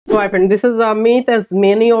So my friend, this is Amit, as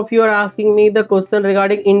many of you are asking me the question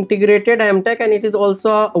regarding integrated MTech, and it is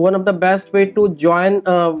also one of the best way to join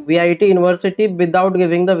VIT University without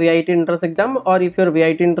giving the VIT entrance exam, or if your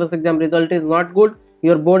VIT entrance exam result is not good,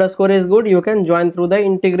 your board score is good, you can join through the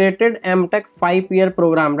integrated MTech 5-year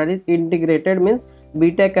program. That is integrated means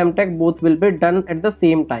BTech MTech both will be done at the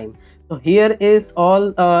same time. So here is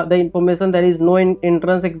all the information. There is no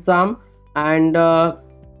entrance exam, and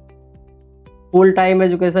full-time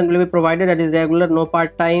education will be provided, that is regular, no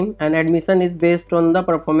part-time, and admission is based on the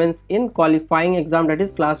performance in qualifying exam, that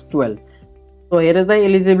is class 12. So here is the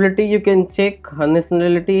eligibility. You can check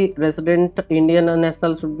nationality, resident Indian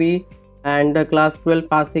national should be, and class 12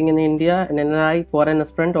 passing in India, and NRI foreign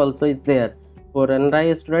student also is there. For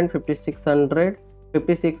NRI student,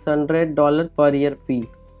 $5600 per year fee.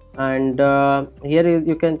 And here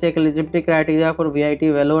you can check eligibility criteria for VIT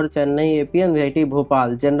Vellore, Chennai, AP, and VIT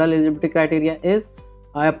Bhopal. General eligibility criteria is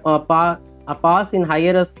a pass in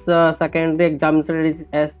higher secondary examination, is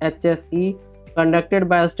HSE, conducted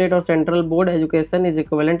by a state or central board. Education is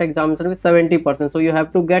equivalent examination with 70%. So you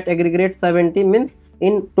have to get aggregate 70, means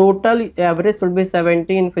in total average should be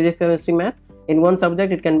 70 in physics, chemistry, math. In one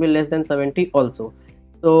subject it can be less than 70 also.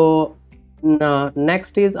 So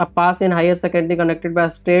next is a pass in higher secondary conducted by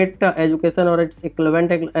state education or its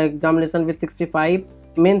equivalent examination with 65,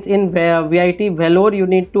 means in VIT Vellore you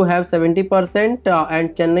need to have 70%,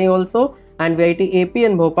 and Chennai also, and VIT AP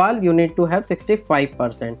and Bhopal you need to have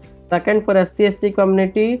 65%. Second, for SC/ST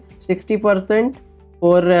community 60%,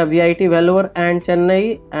 for VIT Vellore and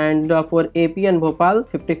Chennai, and for AP and Bhopal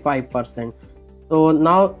 55%. So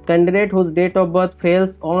now candidate whose date of birth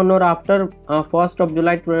fails on or after 1st of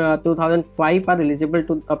July 2005 are eligible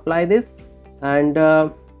to apply this. And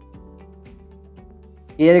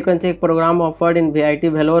here you can check program offered in VIT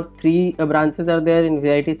Vellore. 3 branches are there, in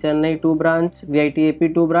VIT Chennai 2 branch, VIT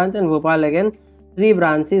AP 2 branch, and Bhopal again 3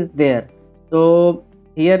 branches there. So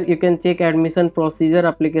here you can check admission procedure,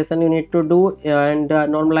 application you need to do, and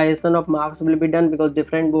normalization of marks will be done, because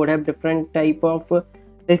different board have different type of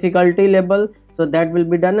difficulty level, so that will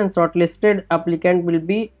be done, and shortlisted applicant will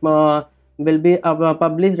be published,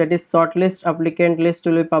 that is shortlist applicant list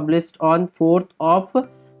will be published on 4th of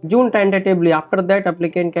June tentatively. After that,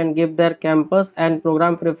 applicant can give their campus and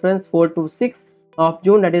program preference 4 to 6 of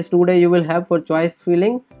June, that is 2 days you will have for choice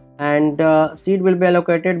filling, and seat will be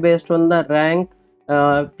allocated based on the rank,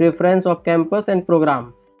 preference of campus and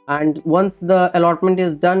program. And once the allotment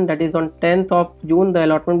is done, that is on 10th of June the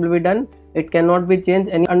allotment will be done. It cannot be changed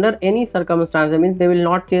under any circumstance. That means they will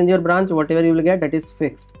not change your branch, whatever you will get, that is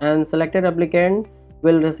fixed. And selected applicant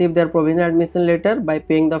will receive their provisional admission letter by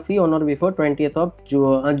paying the fee on or before 20th of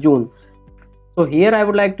June. So here I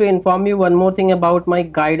would like to inform you one more thing about my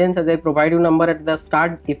guidance, as I provide you number at the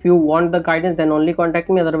start. If you want the guidance, then only contact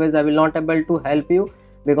me, otherwise I will not able to help you,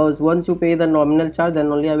 because once you pay the nominal charge,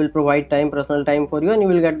 then only I will provide personal time for you, and you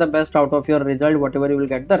will get the best out of your result, whatever you will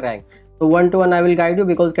get the rank. So 1-to-1 I will guide you,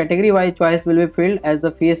 because category wise choice will be filled as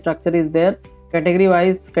the fee structure is there. Category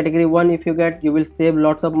wise, category 1 if you get, you will save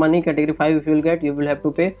lots of money. Category 5 if you will get, you will have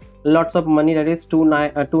to pay lots of money, that is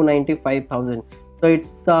 295,000. So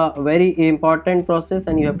it's a very important process,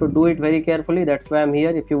 and you have to do it very carefully. That's why I'm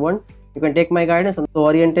here. If you want, you can take my guidance. So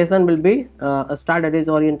orientation will be start, that is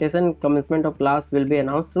orientation, commencement of class will be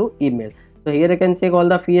announced through email. So here you can check all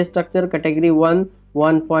the fee structure. Category 1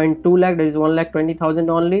 1.2 lakh, that is 1,20,000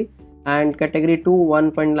 only, and category 2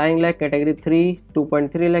 1.9 lakh, category 3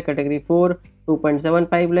 2.3 lakh, category 4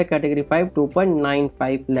 2.75 lakh, category 5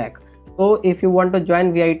 2.95 lakh. So if you want to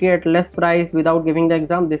join VIT at less price without giving the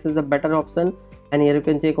exam, this is a better option. And here you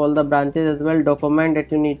can check all the branches as well. Document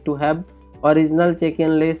that you need to have: original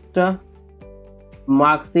check-in list,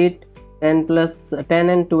 mark sheet 10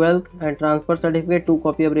 and 12th, and transfer certificate, 2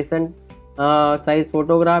 copy of recent size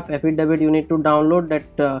photograph, affidavit you need to download,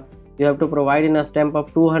 that you have to provide in a stamp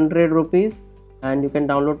of 200 rupees, and you can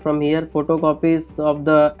download from here. Photocopies of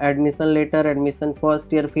the admission letter, admission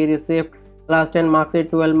first year fee receipt, class 10 mark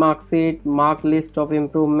sheet, 12 mark sheet, mark list of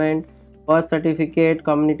improvement, birth certificate,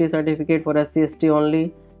 community certificate for SC/ST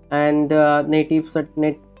only, and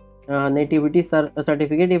nativity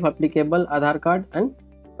certificate if applicable, Aadhaar card, and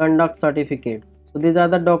conduct certificate. So these are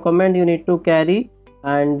the document you need to carry,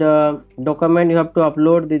 and document you have to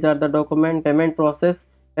upload. These are the document. Payment process: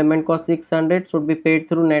 payment cost 600, should be paid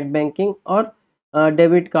through net banking or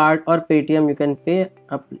debit card or Paytm you can pay.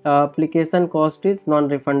 Application cost is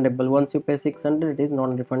non-refundable. Once you pay 600, it is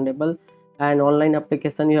non-refundable. And online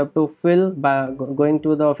application you have to fill by going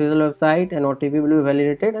to the official website, and OTP will be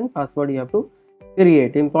validated, and password you have to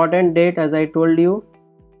create. Important date, as I told you,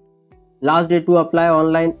 Last date to apply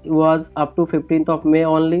online was up to 15th of May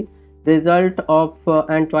only. Result of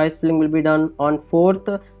and choice filling will be done on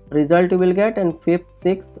 4th. Result you will get, and 5th,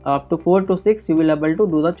 6th, up to 4 to 6 you will able to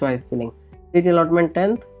do the choice filling. Seat allotment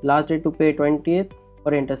 10th, last date to pay 20th.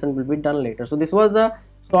 Orientation will be done later. So this was the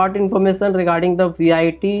short information regarding the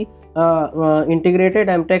VIT integrated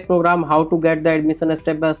MTech program, how to get the admission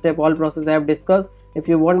step by step, all process I have discussed. If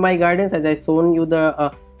you want my guidance, as I shown you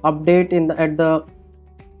the update at the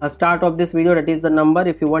start of this video, that is the number.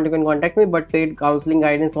 If you want, you can contact me, but paid counseling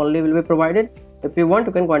guidance only will be provided. If you want,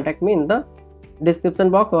 you can contact me in the description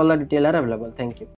box. All the details are available. Thank you.